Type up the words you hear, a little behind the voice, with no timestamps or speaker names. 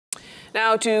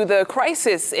Now to the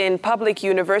crisis in public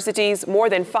universities. More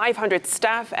than 500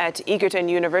 staff at Egerton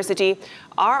University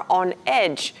are on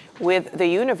edge, with the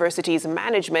university's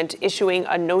management issuing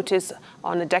a notice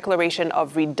on a declaration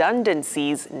of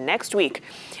redundancies next week.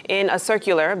 In a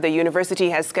circular, the university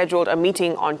has scheduled a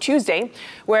meeting on Tuesday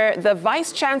where the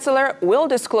Vice Chancellor will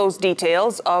disclose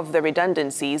details of the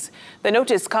redundancies. The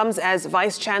notice comes as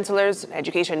Vice Chancellors,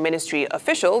 Education Ministry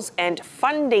officials, and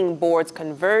funding boards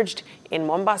converged in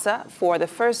Mombasa for the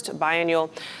first Biennial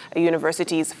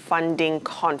Universities Funding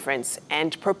Conference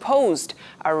and proposed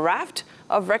a raft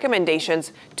of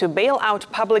recommendations to bail out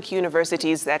public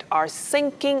universities that are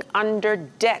sinking under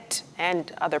debt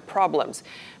and other problems.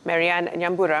 Marianne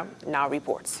Nyambura now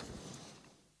reports.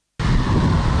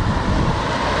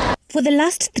 For the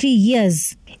last 3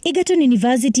 years, Egerton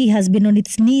University has been on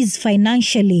its knees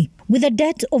financially, with a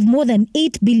debt of more than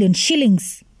 8 billion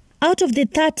shillings. Out of the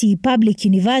 30 public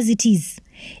universities,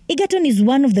 Egerton is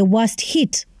one of the worst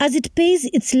hit, as it pays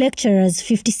its lecturers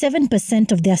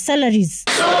 57% of their salaries.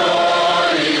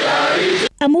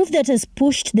 A move that has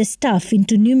pushed the staff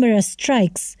into numerous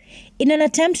strikes in an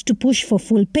attempt to push for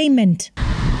full payment.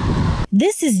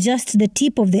 This is just the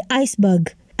tip of the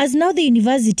iceberg, as now the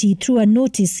university, through a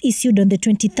notice issued on the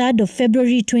 23rd of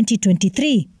February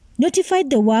 2023, notified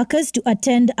the workers to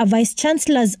attend a Vice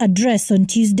Chancellor's address on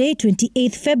Tuesday,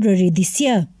 28th February this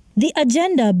year. The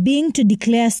agenda being to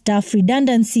declare staff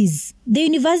redundancies. The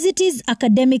university's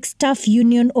academic staff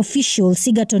union official,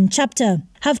 Egerton chapter,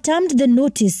 have termed the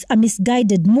notice a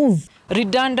misguided move.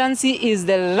 Redundancy is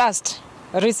the last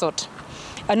resort.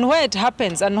 And where it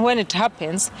happens and when it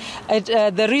happens,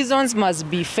 the reasons must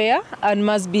be fair and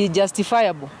must be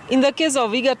justifiable. In the case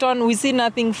of Egerton, we see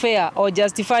nothing fair or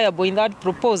justifiable in that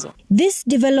proposal. This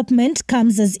development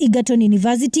comes as Egerton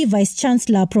University Vice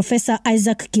Chancellor Professor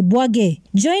Isaac Kibwage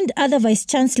joined other Vice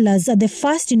Chancellors at the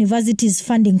first Universities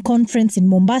Funding Conference in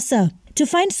Mombasa to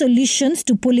find solutions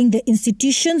to pulling the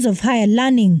institutions of higher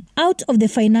learning out of the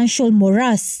financial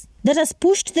morass that has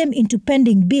pushed them into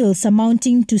pending bills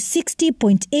amounting to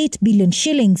 60.8 billion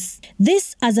shillings.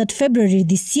 This as at February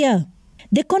this year.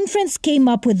 The conference came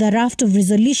up with a raft of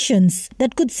resolutions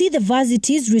that could see the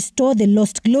varsities restore the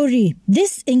lost glory.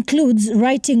 This includes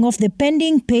writing off the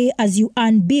pending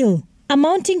pay-as-you-earn bill,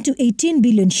 amounting to 18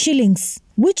 billion shillings,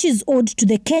 which is owed to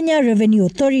the Kenya Revenue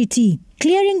Authority,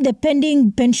 clearing the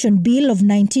pending pension bill of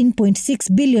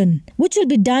 19.6 billion, which will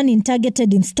be done in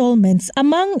targeted installments,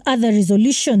 among other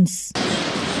resolutions.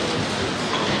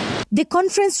 The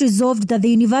conference resolved that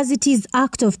the Universities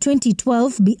Act of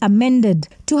 2012 be amended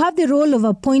to have the role of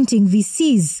appointing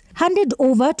VCs handed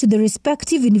over to the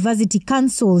respective university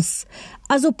councils,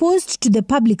 as opposed to the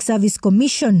Public Service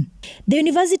Commission. The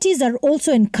universities are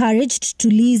also encouraged to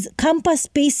lease campus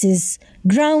spaces,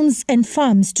 grounds and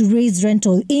farms to raise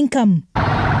rental income.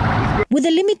 With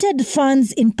the limited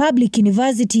funds in public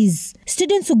universities,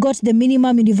 students who got the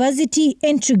minimum university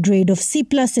entry grade of C+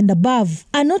 and above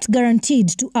are not guaranteed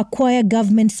to acquire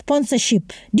government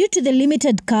sponsorship due to the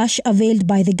limited cash availed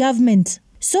by the government.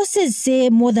 Sources say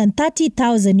more than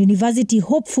 30,000 university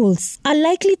hopefuls are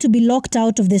likely to be locked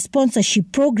out of the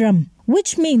sponsorship program,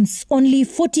 which means only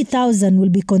 40,000 will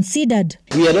be considered.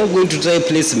 We are not going to try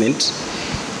placement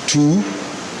to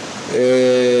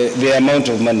the amount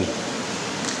of money.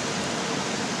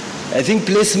 I think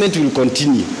placement will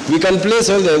continue. We can place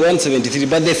all the 173,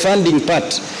 but the funding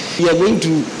part, we are going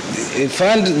to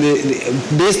fund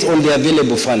based on the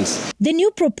available funds. The new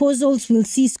proposals will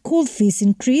see school fees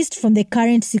increased from the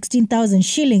current 16,000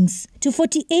 shillings to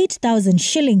 48,000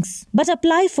 shillings, but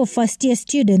apply for first-year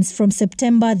students from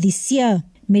September this year.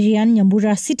 Marianne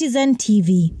Nyambura, Citizen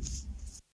TV.